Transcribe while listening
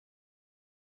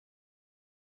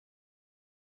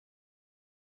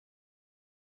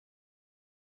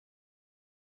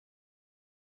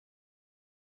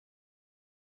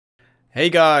Hey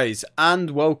guys,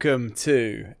 and welcome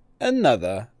to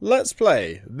another Let's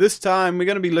Play. This time we're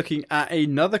going to be looking at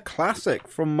another classic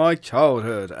from my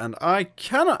childhood, and I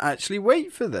cannot actually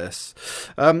wait for this.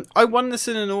 I won this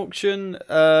in an auction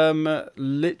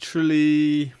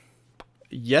literally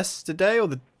yesterday, or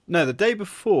the day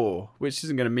before, which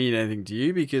isn't going to mean anything to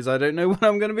you because I don't know when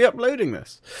I'm going to be uploading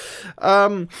this.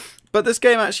 But this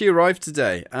game actually arrived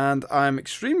today, and I'm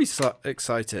extremely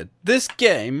excited. This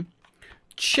game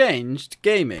changed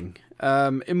gaming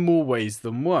in more ways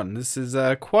than one. This is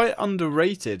quite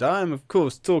underrated. I am, of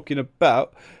course, talking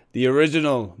about the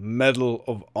original Medal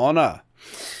of Honor.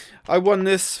 I won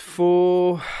this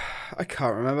for... I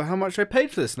can't remember how much I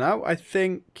paid for this now. I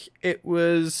think it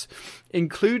was,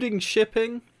 including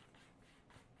shipping,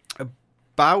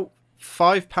 about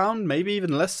 £5, maybe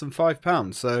even less than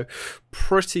 £5. So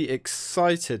pretty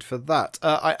excited for that.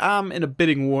 I am in a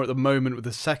bidding war at the moment with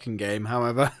the second game,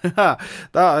 however. I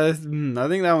think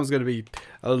that one's going to be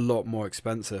a lot more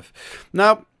expensive.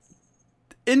 Now,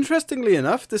 interestingly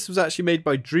enough, this was actually made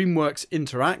by DreamWorks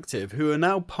Interactive, who are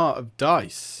now part of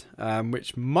DICE,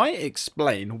 which might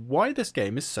explain why this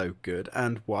game is so good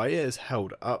and why it has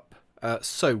held up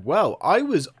so well. I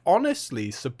was honestly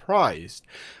surprised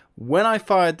when I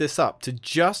fired this up to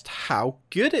just how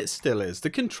good it still is. The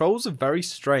controls are very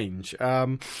strange.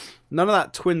 None of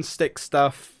that twin stick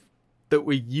stuff that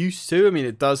we're used to. I mean,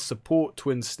 it does support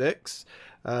twin sticks,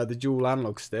 the dual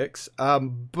analog sticks,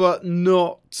 but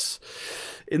not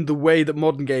in the way that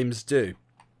modern games do.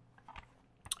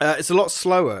 It's a lot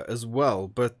slower as well,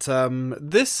 but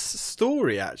this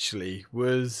story actually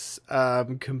was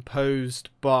composed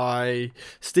by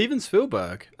Steven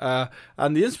Spielberg,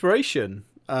 and the inspiration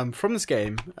from this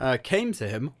game came to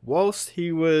him whilst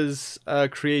he was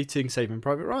creating Saving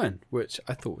Private Ryan, which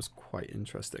I thought was quite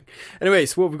interesting. Anyway,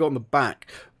 so what have we got on the back?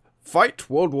 Fight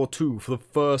World War II for the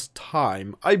first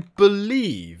time. I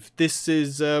believe this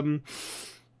is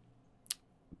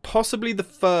possibly the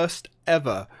first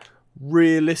ever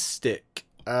realistic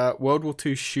World War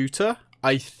II shooter.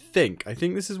 I think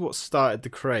this is what started the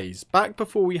craze. Back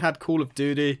before we had Call of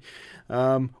Duty,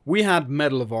 we had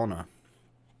Medal of Honor.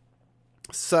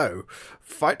 So,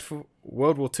 fight for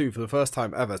World War II for the first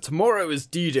time ever. Tomorrow is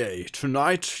D-Day.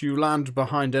 Tonight you land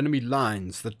behind enemy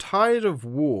lines. The tide of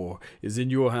war is in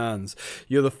your hands.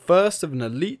 You're the first of an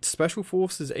elite Special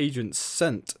Forces agent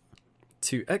sent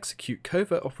to execute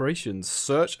covert operations,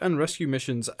 search and rescue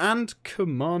missions, and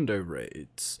commando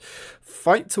raids.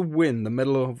 Fight to win the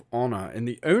Medal of Honor in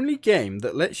the only game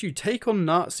that lets you take on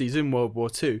Nazis in World War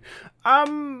II.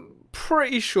 I'm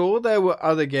pretty sure there were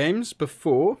other games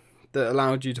before that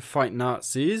allowed you to fight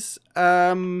Nazis.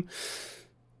 Castle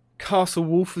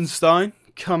Wolfenstein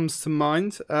comes to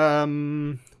mind.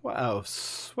 What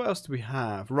else? What else do we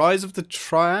have? Rise of the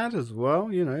Triad as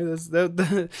well. You know, there's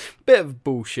a bit of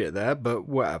bullshit there, but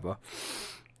whatever.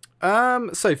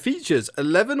 So features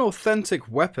 11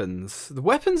 authentic weapons. The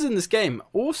weapons in this game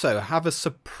also have a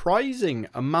surprising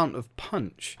amount of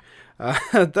punch.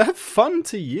 They're fun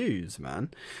to use, man.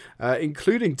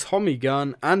 Including Tommy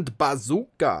Gun and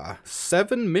Bazooka.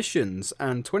 7 missions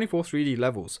and 24 3D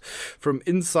levels. From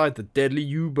inside the deadly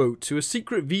U-boat to a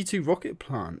secret V2 rocket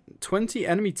plant. 20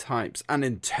 enemy types and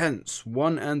intense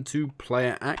 1 and 2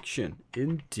 player action.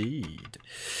 Indeed.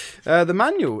 The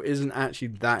manual isn't actually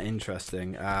that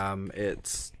interesting.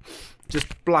 It's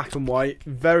just black and white,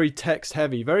 very text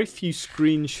heavy, very few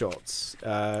screenshots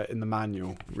in the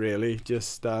manual, really.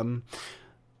 Just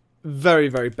very,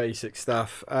 very basic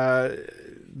stuff. The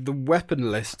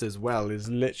weapon list as well is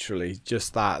literally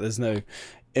just that. There's no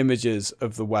images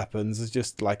of the weapons. It's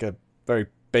just like a very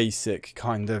basic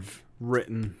kind of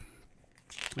written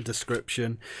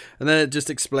description. And then it just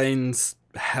explains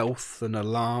health and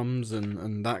alarms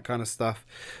and that kind of stuff.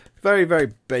 Very,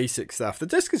 very basic stuff. The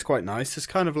disc is quite nice. It's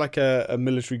kind of like a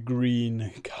military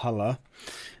green colour.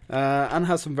 And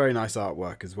has some very nice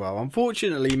artwork as well.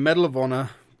 Unfortunately, Medal of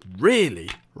Honor really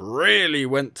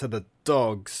went to the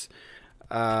dogs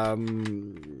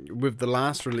with the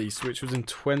last release, which was in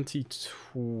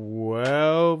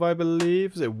 2012, I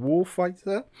believe. Was it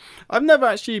Warfighter? I've never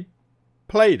actually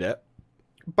played it,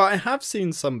 but I have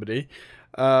seen somebody,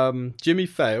 Jimmy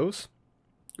Fails,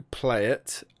 play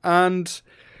it, and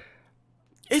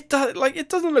it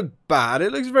doesn't look bad.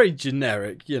 It looks very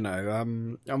generic, you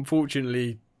know.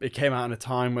 Unfortunately, it came out in a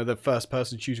time where the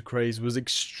first-person shooter craze was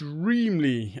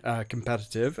extremely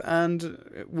competitive,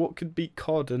 and what could beat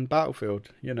COD and Battlefield,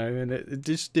 you know, and it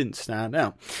just didn't stand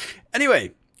out.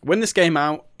 Anyway, when this came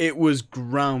out, it was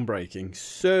groundbreaking.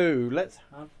 So let's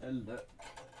have a look.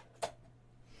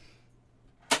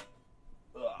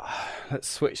 Let's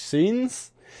switch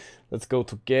scenes. Let's go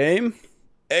to game.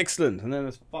 Excellent. And then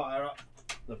let's fire up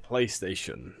the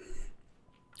PlayStation.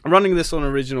 I'm running this on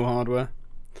original hardware,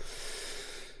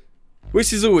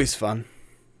 which is always fun.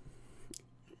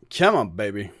 Come on,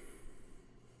 baby.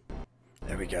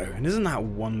 There we go. And isn't that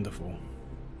wonderful?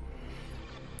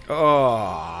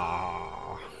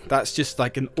 Oh, that's just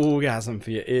like an orgasm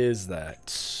for your ears there.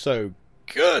 It's so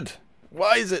good.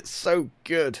 Why is it so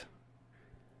good?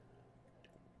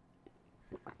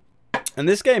 And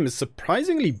this game is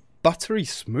surprisingly buttery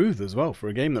smooth as well for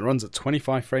a game that runs at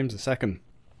 25 frames a second.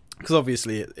 Because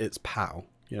obviously it's PAL.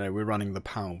 You know, we're running the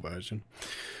PAL version.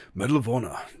 Medal of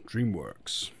Honor,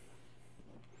 DreamWorks.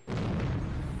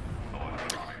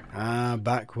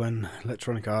 Back when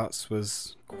Electronic Arts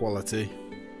was quality.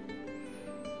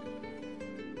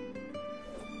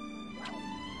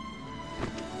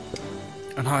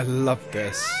 And I love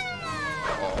this.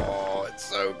 Oh, it's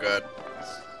so good.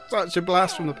 Such a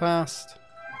blast from the past.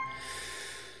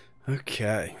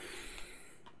 Okay.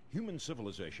 Human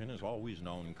civilization has always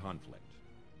known conflict.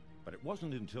 But it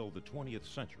wasn't until the 20th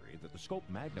century that the scope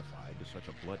magnified to such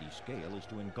a bloody scale as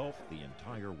to engulf the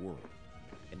entire world.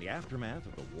 In the aftermath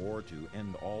of the war to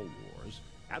end all wars,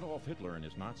 Adolf Hitler and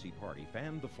his Nazi party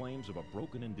fanned the flames of a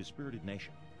broken and dispirited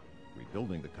nation,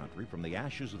 rebuilding the country from the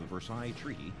ashes of the Versailles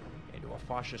Treaty into a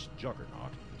fascist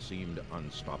juggernaut that seemed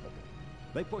unstoppable.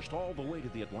 They pushed all the way to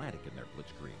the Atlantic in their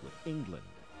blitzkrieg, with England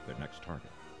their next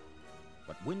target.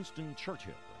 But Winston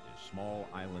Churchill and his small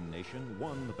island nation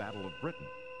won the Battle of Britain,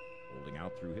 holding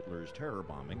out through Hitler's terror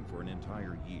bombing for an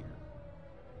entire year.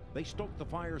 They stoked the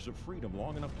fires of freedom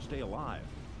long enough to stay alive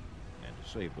and to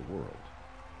save the world.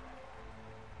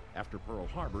 After Pearl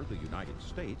Harbor, the United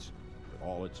States, with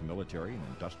all its military and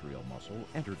industrial muscle,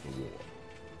 entered the war.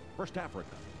 First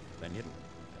Africa, then Italy,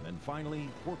 and then finally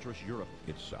Fortress Europe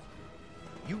itself.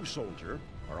 You, soldier,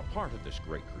 are a part of this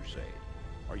great crusade.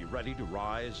 Are you ready to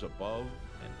rise above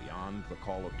and beyond the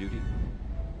call of duty?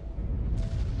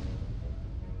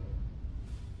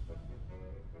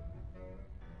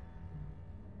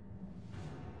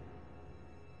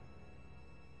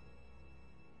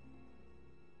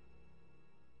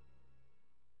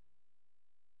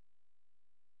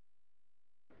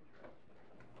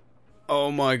 Oh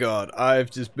my god,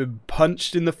 I've just been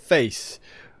punched in the face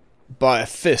by a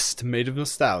fist made of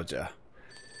nostalgia.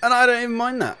 And I don't even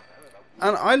mind that.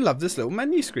 And I love this little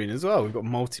menu screen as well. We've got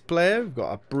multiplayer, we've got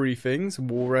our briefings,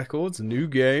 war records, a new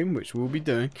game, which we'll be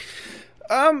doing.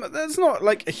 There's not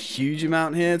like a huge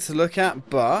amount here to look at,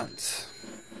 but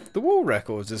the war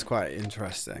records is quite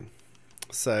interesting.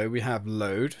 So we have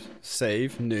load,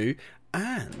 save, new,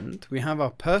 and we have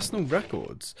our personal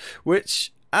records,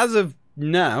 which as of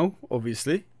now,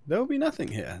 obviously, there will be nothing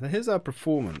here. Here's our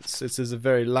performance. This is a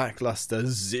very lackluster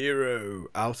 0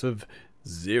 out of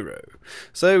 0.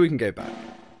 So we can go back.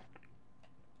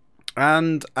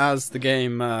 And as the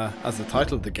game, as the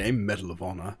title of the game, Medal of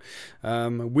Honor,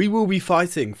 we will be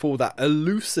fighting for that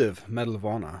elusive Medal of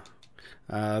Honor.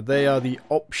 They are the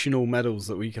optional medals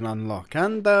that we can unlock,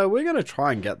 and we're going to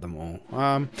try and get them all.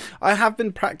 I have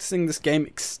been practicing this game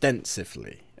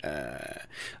extensively.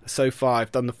 So far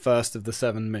I've done the first of the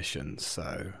 7 missions,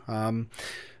 so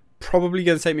probably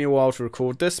going to take me a while to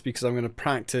record this because I'm going to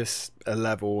practice a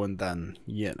level and then,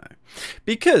 you know,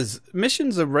 because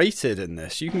missions are rated in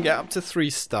this. You can get up to 3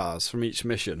 stars from each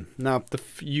mission. Now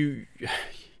you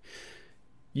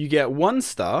get 1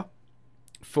 star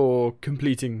for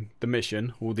completing the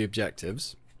mission or the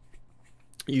objectives.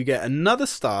 You get another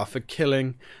star for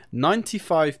killing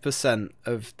 95%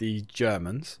 of the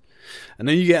Germans. And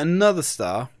then you get another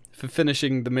star for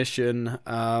finishing the mission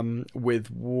with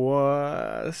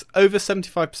over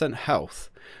 75%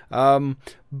 health.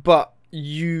 But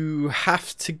you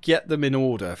have to get them in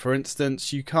order. For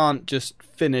instance, you can't just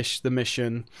finish the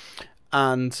mission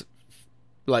and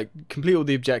like complete all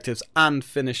the objectives and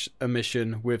finish a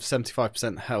mission with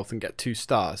 75% health and get 2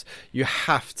 stars. You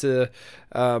have to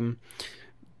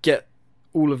get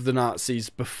all of the Nazis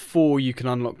before you can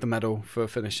unlock the medal for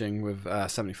finishing with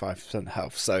 75%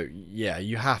 health. So yeah,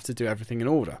 you have to do everything in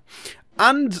order,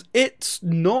 and it's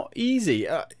not easy.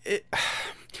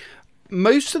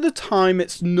 Most of the time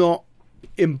it's not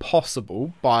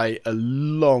impossible by a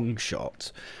long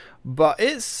shot, but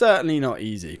it's certainly not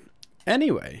easy.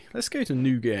 Anyway, let's go to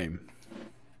new game,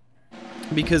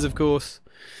 because of course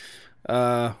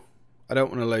I don't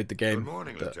want to load the game. Good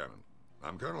morning, Lieutenant.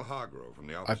 I'm Colonel Hargrove from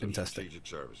the Office of Strategic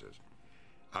Services.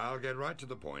 I'll get right to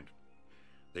the point.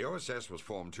 The OSS was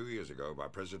formed 2 years ago by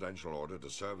presidential order to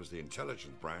serve as the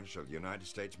intelligence branch of the United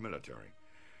States military.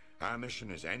 Our mission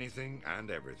is anything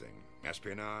and everything.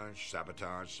 Espionage,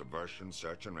 sabotage, subversion,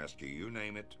 search and rescue, you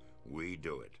name it, we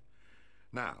do it.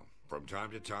 Now, From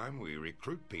time to time, we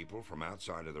recruit people from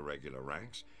outside of the regular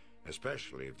ranks,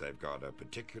 especially if they've got a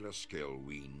particular skill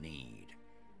we need.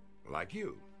 Like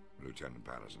you, Lieutenant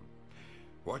Patterson.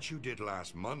 What you did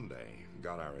last Monday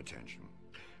got our attention.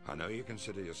 I know you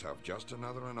consider yourself just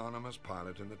another anonymous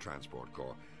pilot in the Transport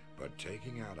Corps, but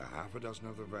taking out a half a dozen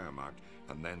of the Wehrmacht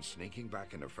and then sneaking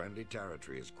back into friendly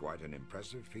territory is quite an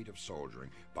impressive feat of soldiering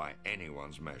by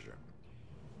anyone's measure.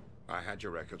 I had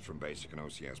your records from basic and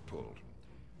OCS pulled.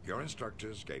 Your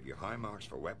instructors gave you high marks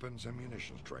for weapons and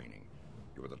munitions training.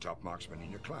 You were the top marksman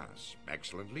in your class,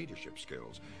 excellent leadership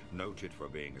skills, noted for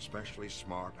being especially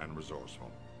smart and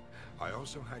resourceful. I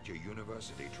also had your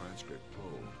university transcript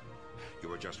pulled. You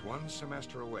were just one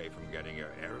semester away from getting your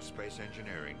aerospace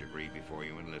engineering degree before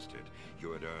you enlisted.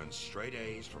 You had earned straight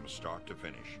A's from start to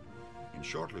finish. In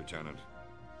short, Lieutenant,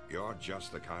 you're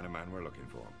just the kind of man we're looking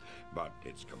for. But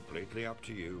it's completely up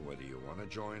to you whether you want to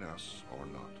join us or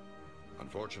not.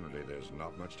 Unfortunately, there's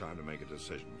not much time to make a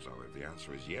decision, so if the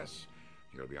answer is yes,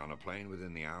 you'll be on a plane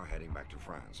within the hour heading back to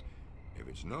France. If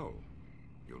it's no,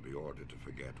 you'll be ordered to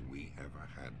forget we ever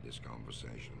had this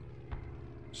conversation.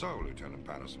 So, Lieutenant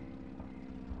Patterson,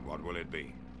 what will it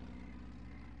be?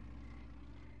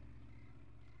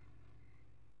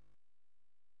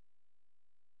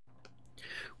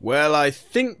 Well, I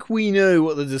think we know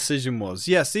what the decision was.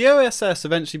 Yes, the OSS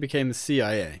eventually became the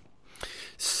CIA.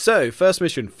 So, first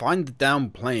mission, find the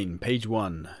downed plane, page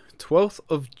 1. 12th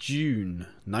of June,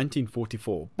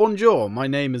 1944. Bonjour, my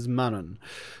name is Manon.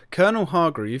 Colonel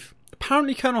Hargreave,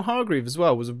 apparently Colonel Hargreave as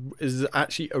well, is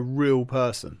actually a real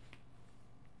person.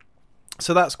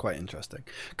 So that's quite interesting.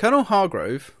 Colonel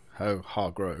Hargrove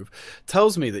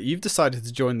tells me that you've decided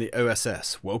to join the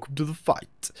OSS. Welcome to the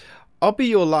fight. I'll be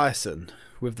your liaison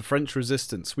with the French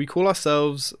resistance. We call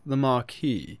ourselves the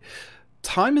Marquis.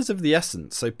 Time is of the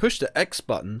essence, so push the X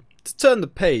button to turn the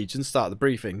page and start the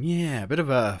briefing. Yeah, a bit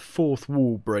of a fourth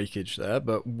wall breakage there,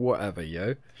 but whatever,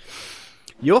 yo.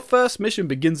 Your first mission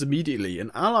begins immediately.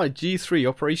 An Allied G3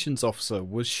 operations officer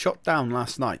was shot down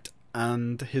last night,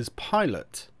 and his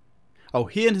pilot...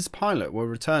 he and his pilot were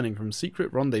returning from a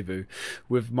secret rendezvous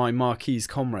with my Marquis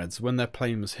comrades when their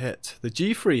plane was hit. The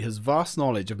G3 has vast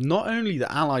knowledge of not only the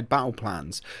Allied battle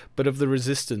plans, but of the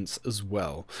resistance as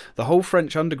well. The whole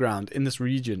French underground in this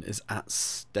region is at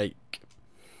stake.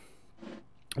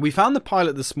 We found the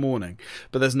pilot this morning,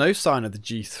 but there's no sign of the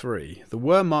G3. The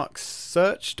Wehrmacht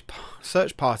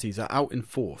search parties are out in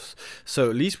force, so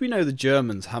at least we know the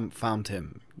Germans haven't found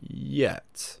him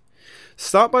yet.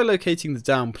 Start by locating the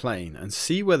downed plane and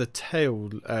see where the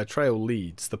trail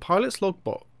leads. The pilot's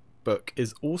logbook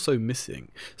is also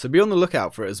missing, so be on the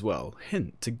lookout for it as well.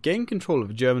 Hint, to gain control of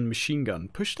a German machine gun,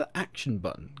 push the action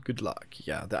button. Good luck.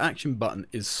 Yeah, the action button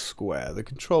is square. The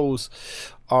controls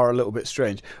are a little bit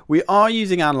strange. We are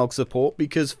using analog support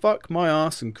because fuck my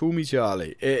ass and call me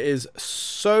Charlie. It is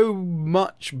so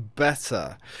much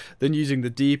better than using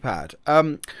the D-pad.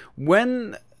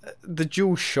 When the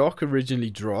Dual Shock originally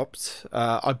dropped,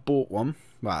 I bought one.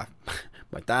 Well,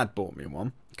 my dad bought me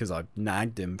one because I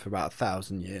nagged him for about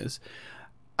 1,000 years,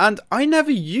 and I never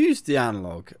used the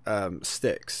analog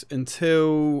sticks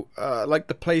until like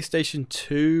the PlayStation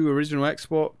 2, original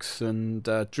Xbox, and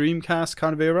Dreamcast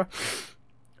kind of era.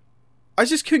 I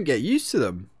just couldn't get used to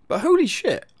them. But holy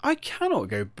shit, I cannot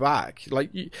go back.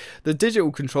 Like the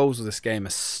digital controls of this game are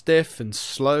stiff and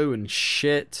slow and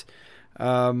shit.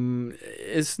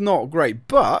 It's not great,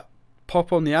 but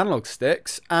pop on the analog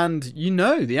sticks and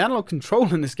the analog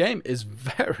control in this game is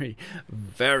very,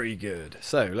 very good.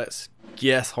 So let's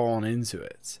get on into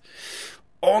it.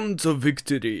 On to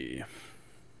victory.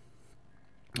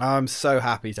 I'm so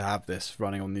happy to have this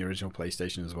running on the original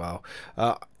PlayStation as well.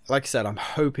 Like I said, I'm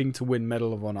hoping to win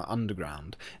Medal of Honor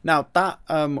Underground. Now, that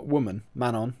woman,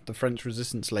 Manon, the French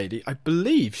resistance lady, I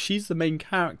believe she's the main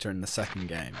character in the second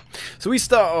game. So we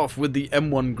start off with the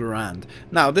M1 Garand.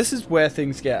 Now, this is where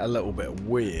things get a little bit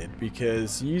weird,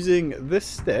 because using this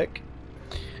stick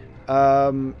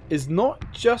is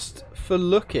not just for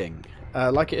looking,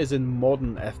 like it is in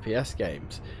modern FPS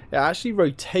games. It actually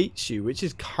rotates you, which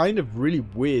is kind of really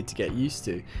weird to get used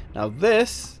to. Now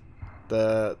this...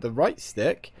 The right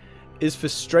stick is for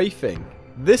strafing.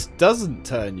 This doesn't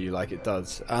turn you like it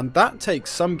does, and that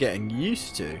takes some getting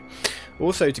used to.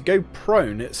 Also, to go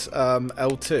prone, it's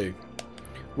L2,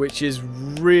 which is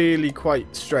really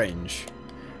quite strange.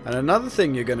 And another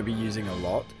thing you're going to be using a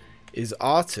lot is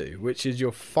R2, which is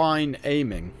your fine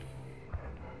aiming,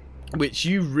 which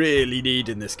you really need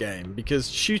in this game,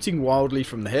 because shooting wildly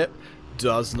from the hip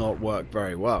does not work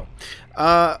very well.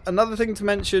 Another thing to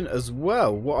mention as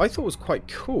well, what I thought was quite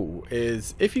cool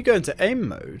is if you go into aim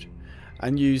mode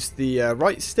and use the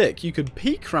right stick, you could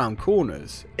peek around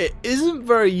corners. It isn't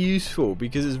very useful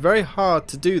because it's very hard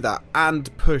to do that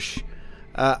and push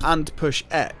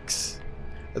X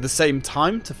at the same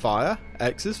time to fire.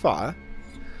 X is fire.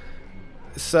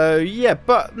 So yeah,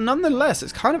 but nonetheless,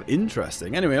 it's kind of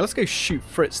interesting. Anyway, let's go shoot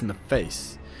Fritz in the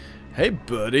face. Hey,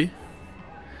 buddy.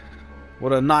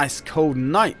 What a nice cold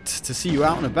night to see you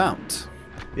out and about.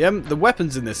 The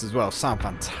weapons in this as well sound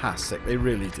fantastic. They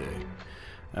really do.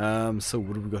 So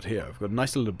what have we got here? We've got a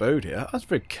nice little abode here. That's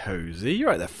very cozy. You're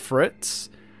right there, Fritz.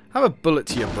 Have a bullet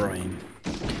to your brain.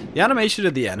 The animation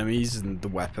of the enemies and the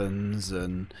weapons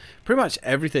and pretty much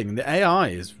everything. The AI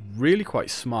is really quite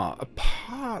smart,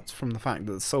 apart from the fact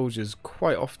that the soldiers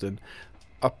quite often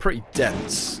are pretty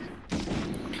dense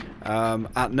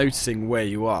at noticing where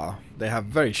you are. They have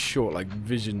very short like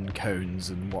vision cones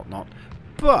and whatnot.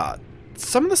 But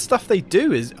some of the stuff they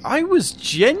do is, I was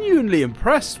genuinely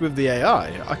impressed with the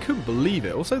AI. I couldn't believe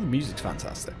it. Also, the music's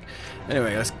fantastic.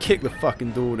 Anyway, let's kick the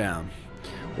fucking door down.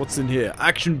 What's in here?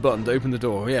 Action button to open the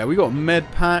door. Yeah, we got a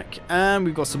med pack and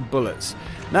we've got some bullets.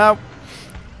 Now,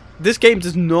 this game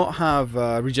does not have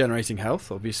regenerating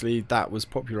health. Obviously, that was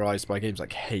popularized by games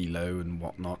like Halo and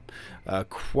whatnot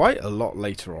quite a lot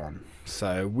later on.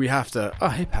 So we have to... Oh,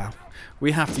 hey, pal.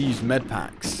 We have to use med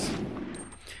packs.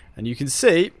 And you can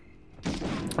see,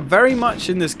 very much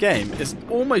in this game, it's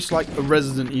almost like a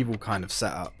Resident Evil kind of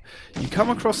setup. You come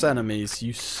across enemies,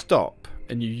 you stop,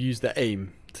 and you use the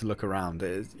aim to look around.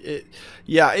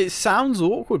 Yeah, it sounds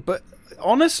awkward, but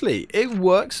honestly, it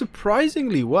works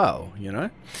surprisingly well, you know?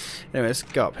 Anyway, let's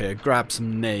go up here, grab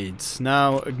some nades.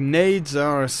 Now, nades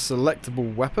are a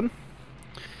selectable weapon.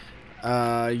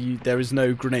 There is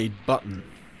no grenade button.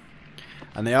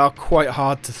 And they are quite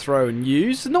hard to throw and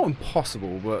use. Not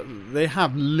impossible, but they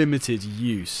have limited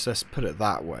use, let's put it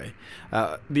that way.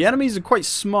 The enemies are quite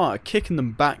smart at kicking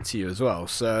them back to you as well.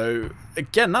 So,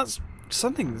 again, that's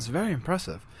something that's very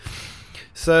impressive.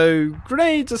 So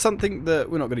grenades are something that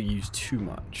we're not going to use too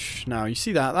much. Now you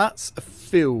see that's a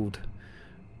field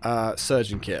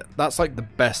surgeon kit. That's like the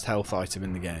best health item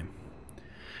in the game.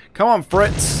 Come on,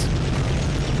 Fritz.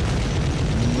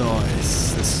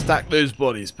 Nice. Let's stack those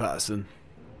bodies, Patterson.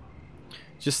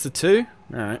 Just the two?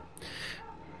 Alright.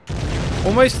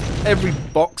 Almost every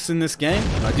box in this game,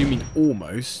 and I do mean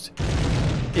almost,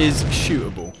 is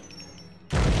shootable.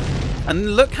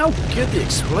 And look how good the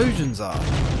explosions are.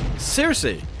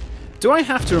 Seriously, do I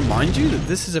have to remind you that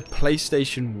this is a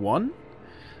PlayStation 1?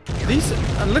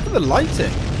 And look at the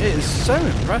lighting. It is so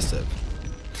impressive.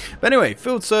 But anyway,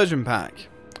 Field Surgeon Pack.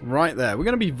 Right there. We're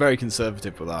going to be very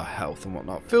conservative with our health and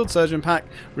whatnot. Field Surgeon Pack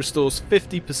restores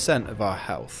 50% of our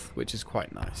health, which is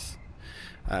quite nice.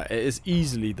 It is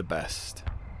easily the best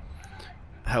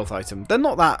health item. They're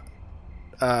not that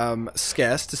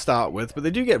scarce to start with, but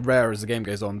they do get rarer as the game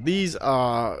goes on. These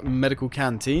are medical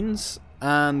canteens,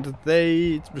 and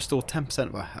they restore 10%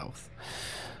 of our health.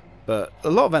 But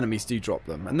a lot of enemies do drop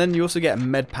them. And then you also get a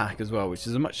med pack as well, which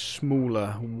is a much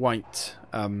smaller white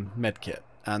med kit.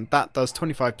 And that does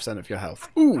 25% of your health.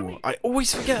 Ooh, I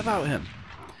always forget about him.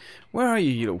 Where are you,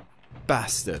 you little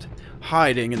bastard?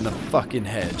 Hiding in the fucking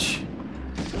hedge.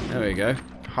 There we go.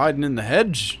 Hiding in the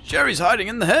hedge. Jerry's hiding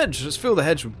in the hedge. Let's fill the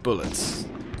hedge with bullets.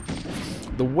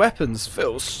 The weapons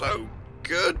feel so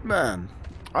good, man.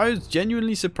 I was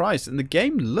genuinely surprised, and the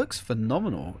game looks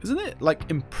phenomenal. Isn't it,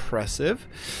 like, impressive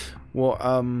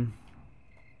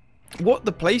what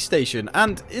the PlayStation,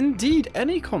 and indeed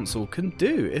any console, can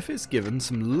do if it's given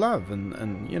some love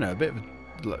and you know, a bit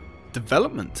of like,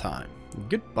 development time.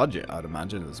 Good budget, I'd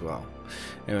imagine, as well.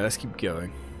 Anyway, let's keep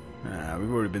going.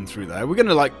 We've already been through there. We're going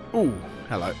to like... Ooh,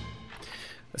 hello.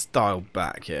 Let's dial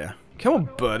back here. Come on,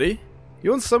 buddy. You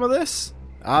want some of this?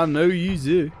 I know you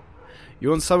do. You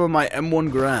want some of my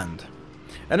M1 Grand.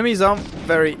 Enemies aren't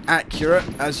very accurate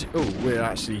as... Oh, we're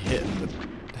actually hitting the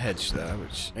hedge there,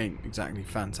 which ain't exactly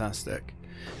fantastic.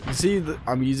 You can see that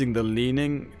I'm using the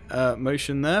leaning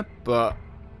motion there, but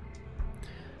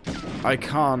I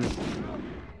can't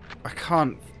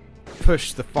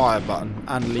push the fire button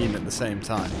and lean at the same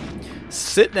time.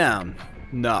 Sit down,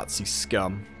 Nazi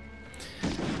scum.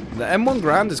 The M1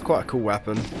 Grand is quite a cool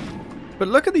weapon. But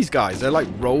look at these guys, they're like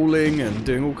rolling and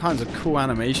doing all kinds of cool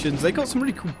animations. They got some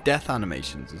really cool death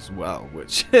animations as well,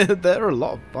 which they're a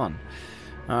lot of fun.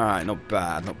 Alright, not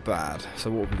bad, not bad. So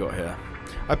what have we got here?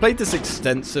 I played this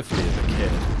extensively as a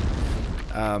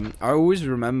kid. I always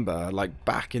remember, like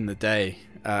back in the day,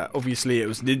 obviously it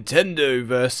was Nintendo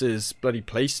versus bloody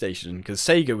PlayStation, because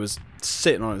Sega was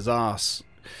sitting on his ass,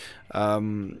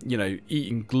 you know,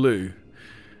 eating glue,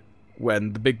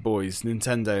 when the big boys,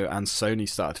 Nintendo and Sony,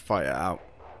 started to fight it out.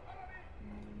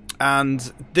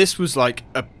 And this was like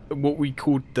what we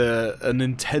called a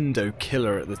Nintendo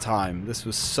killer at the time. This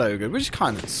was so good, which is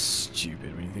kind of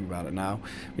stupid when you think about it now.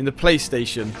 I mean, the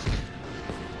PlayStation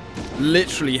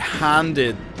literally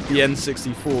handed the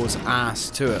N64's ass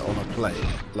to it on a plate.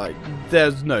 Like,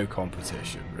 there's no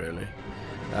competition, really.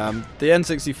 The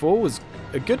N64 was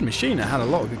a good machine. It had a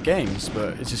lot of good games,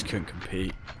 but it just couldn't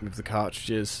compete with the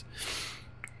cartridges.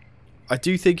 I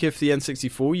do think if the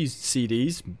N64 used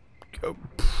CDs,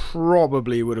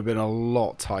 probably would have been a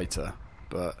lot tighter,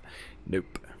 but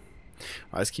nope.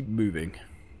 Right, let's keep moving.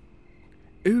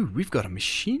 Ooh, we've got a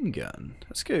machine gun.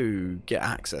 Let's go get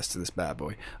access to this bad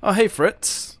boy. Oh, hey,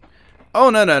 Fritz. Oh,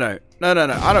 no.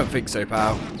 I don't think so,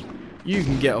 pal. You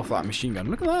can get off that machine gun.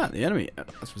 Look at that. The enemy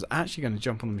was actually going to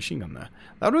jump on the machine gun there.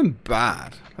 That would have been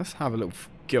bad. Let's have a little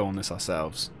go on this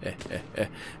ourselves.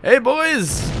 Hey,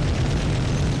 boys!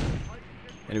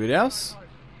 Anybody else?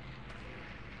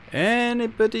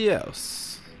 Anybody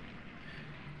else?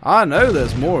 I know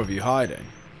there's more of you hiding.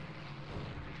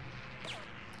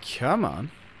 Come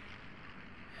on.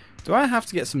 Do I have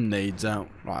to get some nades out?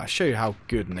 Right, I'll show you how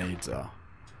good nades are.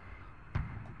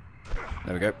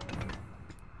 There we go.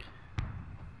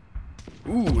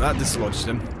 Ooh, that dislodged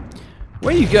him.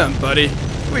 Where you going, buddy?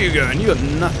 Where you going? You got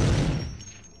nothing.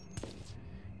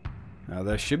 Now,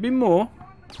 there should be more.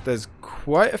 There's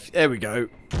quite a few. There we go.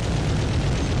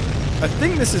 I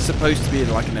think this is supposed to be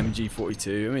like an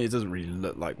MG42. I mean, it doesn't really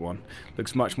look like one.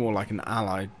 Looks much more like an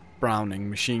Allied Browning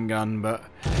machine gun, but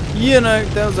you know,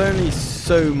 there was only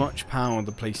so much power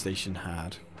the PlayStation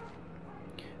had.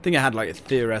 I think it had like a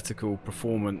theoretical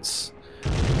performance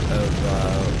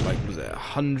of like, was it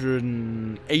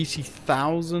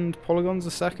 180,000 polygons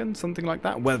a second, something like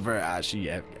that. Whether it actually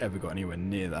ever got anywhere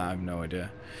near that, I have no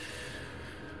idea.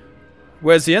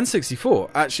 Whereas the N64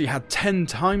 actually had 10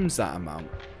 times that amount.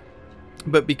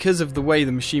 But because of the way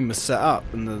the machine was set up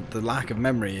and the lack of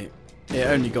memory, it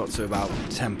only got to about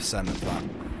 10% of that.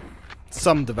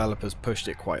 Some developers pushed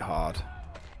it quite hard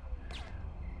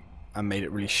and made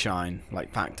it really shine,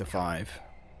 like Factor 5.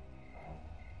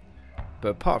 But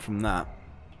apart from that,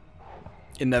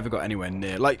 it never got anywhere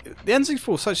near. Like, the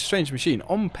N64 is such a strange machine.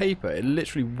 On paper, it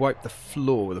literally wiped the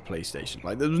floor with the PlayStation.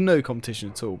 Like, there was no competition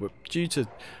at all, but due to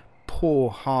poor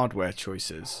hardware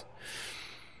choices.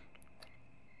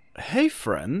 Hey,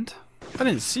 friend. I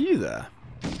didn't see you there.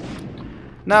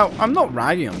 Now, I'm not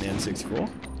ragging on the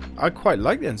N64. I quite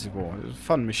like the N64. It was a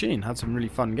fun machine. Had some really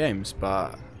fun games,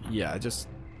 but yeah, just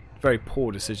very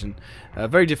poor decision.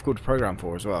 Very difficult to program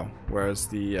for as well, whereas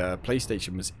the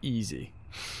PlayStation was easy.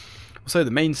 So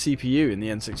the main CPU in the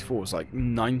N64 was like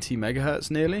 90 megahertz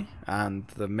nearly, and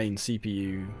the main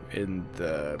CPU in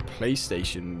the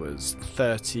PlayStation was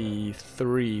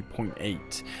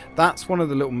 33.8. That's one of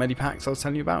the little medipacks I was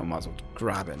telling you about. I might as well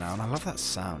grab it now, and I love that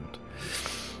sound.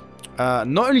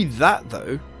 Not only that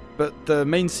though, but the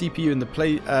main CPU in the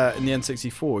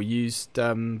N64 used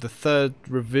the third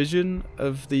revision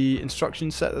of the instruction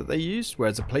set that they used,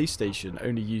 whereas the PlayStation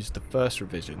only used the first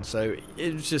revision. So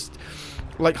it was just,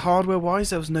 like, hardware-wise,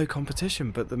 there was no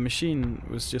competition, but the machine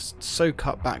was just so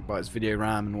cut back by its video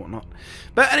RAM and whatnot.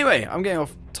 But anyway, I'm getting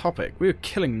off topic. We were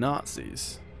killing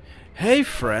Nazis. Hey,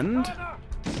 friend.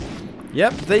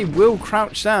 Yep, they will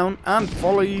crouch down and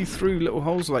follow you through little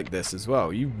holes like this as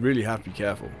well. You really have to be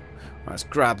careful. Right, let's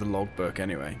grab the logbook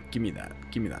anyway. Give me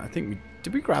that. Give me that. I think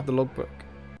did we grab the logbook?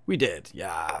 We did.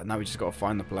 Yeah, now we just got to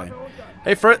find the plane.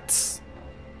 Hey, Fritz.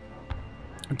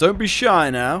 Don't be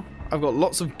shy now. I've got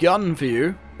lots of gun for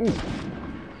you. Ooh.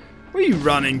 Where are you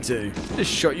running to? I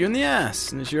just shot you in the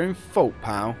ass, and it's your own fault,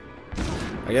 pal.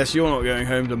 I guess you're not going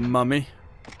home to mummy.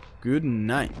 Good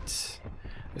night.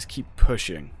 Let's keep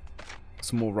pushing.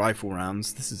 Some more rifle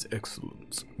rounds. This is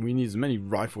excellent. We need as many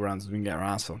rifle rounds as we can get our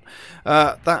ass on.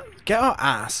 Get our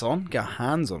ass on. Get our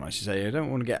hands on, I should say. I don't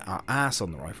want to get our ass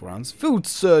on the rifle rounds. Field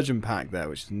surgeon pack there,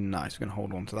 which is nice. We're going to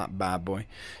hold on to that bad boy.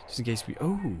 Just in case we...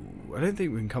 Oh, I don't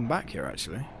think we can come back here,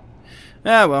 actually.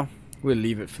 Ah, well. We'll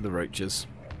leave it for the roaches.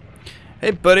 Hey,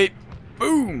 buddy.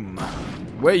 Boom.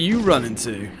 Where you running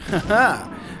to?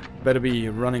 Haha. Better be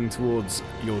running towards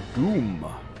your doom.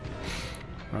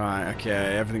 Right,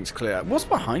 okay, everything's clear. What's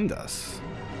behind us?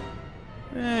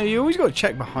 Yeah, you always got to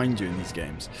check behind you in these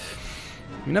games.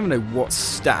 You never know what's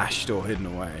stashed or hidden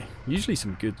away. Usually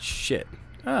some good shit.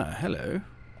 Ah, hello.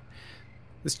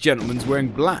 This gentleman's wearing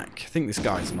black. I think this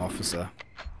guy's an officer.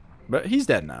 But he's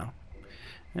dead now.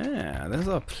 Yeah, there's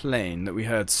our plane that we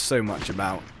heard so much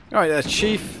about. Alright there,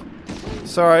 Chief.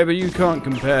 Sorry, but you can't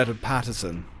compare to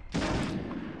Patterson.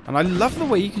 And I love the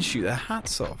way you can shoot their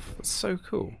hats off. That's so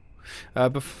cool.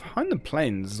 Behind the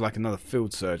planes is like another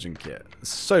field surgeon kit. There's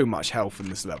so much health in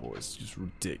this level. It's just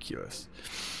ridiculous.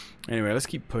 Anyway, let's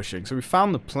keep pushing. So we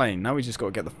found the plane. Now we just got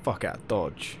to get the fuck out of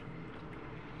Dodge.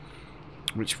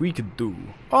 Which we could do.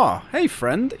 Oh, hey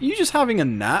friend. Are you just having a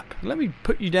nap? Let me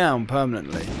put you down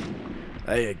permanently.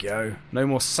 There you go. No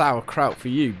more sauerkraut for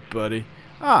you, buddy.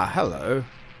 Ah, hello.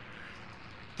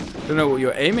 Don't know what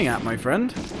you're aiming at, my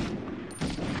friend.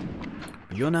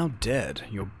 You're now dead.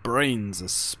 Your brains are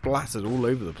splattered all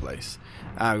over the place.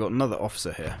 Ah, we've got another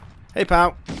officer here. Hey,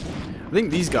 pal. I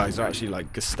think these guys are actually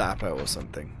like Gestapo or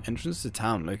something. Entrance to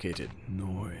town located.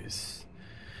 Noise.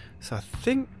 So I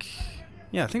think...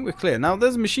 yeah, I think we're clear. Now,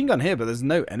 there's a machine gun here, but there's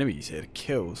no enemies here to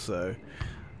kill, so...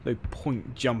 no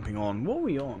point jumping on. What are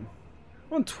we on?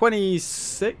 We're on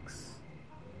 26?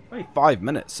 25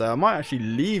 minutes, so I might actually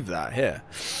leave that here.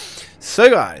 So,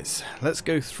 guys, let's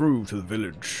go through to the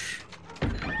village.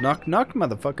 Knock, knock,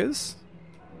 motherfuckers.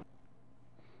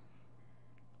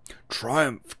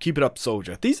 Triumph. Keep it up,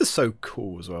 soldier. These are so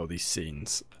cool as well, these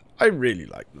scenes. I really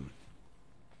like them.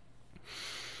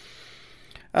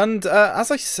 And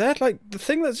as I said, like, the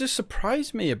thing that just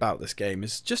surprised me about this game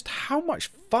is just how much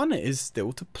fun it is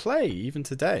still to play, even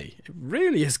today. It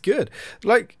really is good.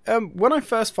 Like, when I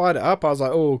first fired it up, I was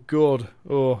like, oh, God.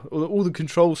 Oh, all the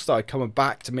controls started coming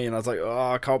back to me, and I was like,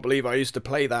 oh, I can't believe I used to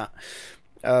play that.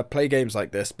 Play games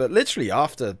like this. But literally,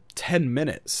 after 10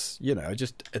 minutes, you know, I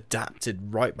just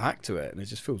adapted right back to it, and it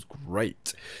just feels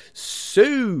great.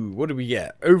 So, what did we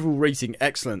get? Overall rating,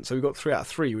 excellent. So we got 3 out of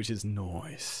 3, which is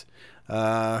nice.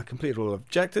 Completed all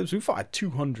objectives. We fired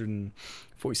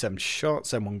 247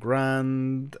 shots, M1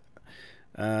 grand.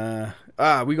 We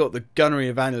got the gunnery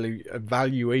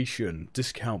evaluation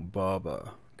discount barber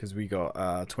because we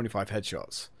got 25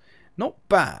 headshots. Not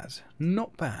bad,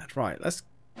 not bad. Right, let's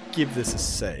give this a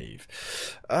save.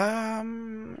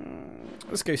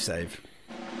 Let's go save.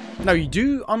 Now you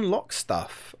do unlock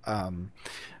stuff.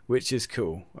 Which is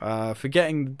cool. For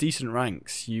getting decent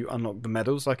ranks, you unlock the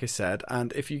medals, like I said,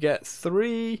 and if you get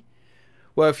 3...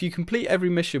 well, if you complete every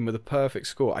mission with a perfect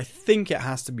score, I think it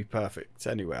has to be perfect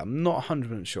anyway, I'm not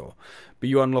 100% sure, but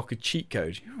you unlock a cheat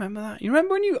code. You remember that? You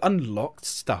remember when you unlocked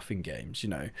stuff in games, you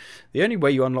know? The only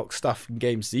way you unlock stuff in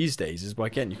games these days is by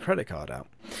getting your credit card out.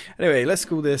 Anyway, let's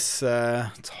call this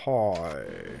Tytan.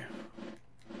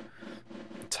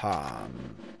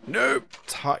 Nope.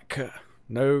 Tytan.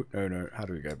 No. How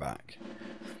do we go back?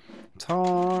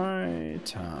 Titan.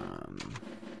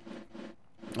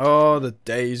 Oh, the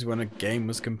days when a game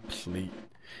was complete.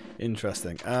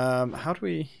 Interesting. How do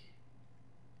we...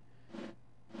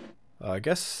 I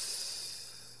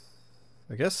guess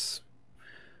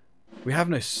we have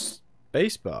no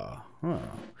space bar. Oh,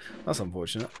 that's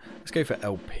unfortunate. Let's go for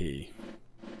LP.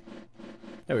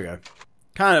 There we go.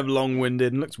 Kind of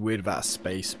long-winded and looks weird without a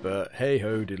space, but hey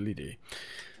ho diddly dee.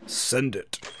 Send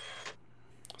it.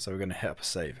 So we're going to hit up a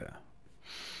save here.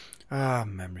 Ah,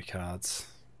 memory cards.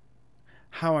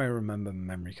 How I remember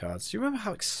memory cards. Do you remember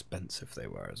how expensive they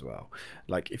were as well?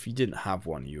 Like, if you didn't have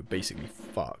one, you were basically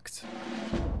fucked.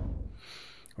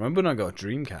 I remember when I got a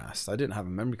Dreamcast, I didn't have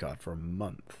a memory card for a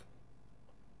month.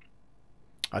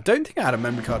 I don't think I had a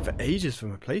memory card for ages for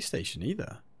my PlayStation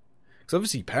either. Because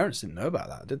obviously parents didn't know about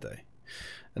that, did they?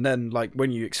 And then, like,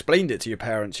 when you explained it to your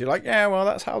parents, you're like, yeah, well,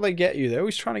 that's how they get you. They're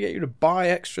always trying to get you to buy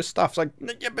extra stuff. It's like,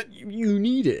 yeah, but you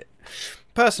need it.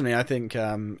 Personally, I think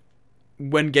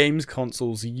when games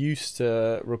consoles used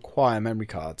to require memory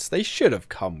cards, they should have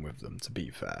come with them, to be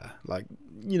fair. Like,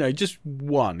 you know, just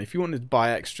one. If you wanted to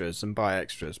buy extras, then buy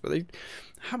extras. But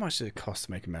how much does it cost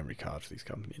to make a memory card for these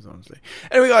companies, honestly?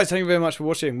 Anyway, guys, thank you very much for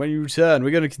watching. When you return,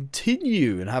 we're going to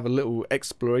continue and have a little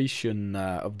exploration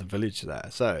of the village there.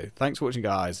 So, thanks for watching,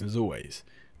 guys. And as always,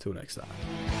 till next time.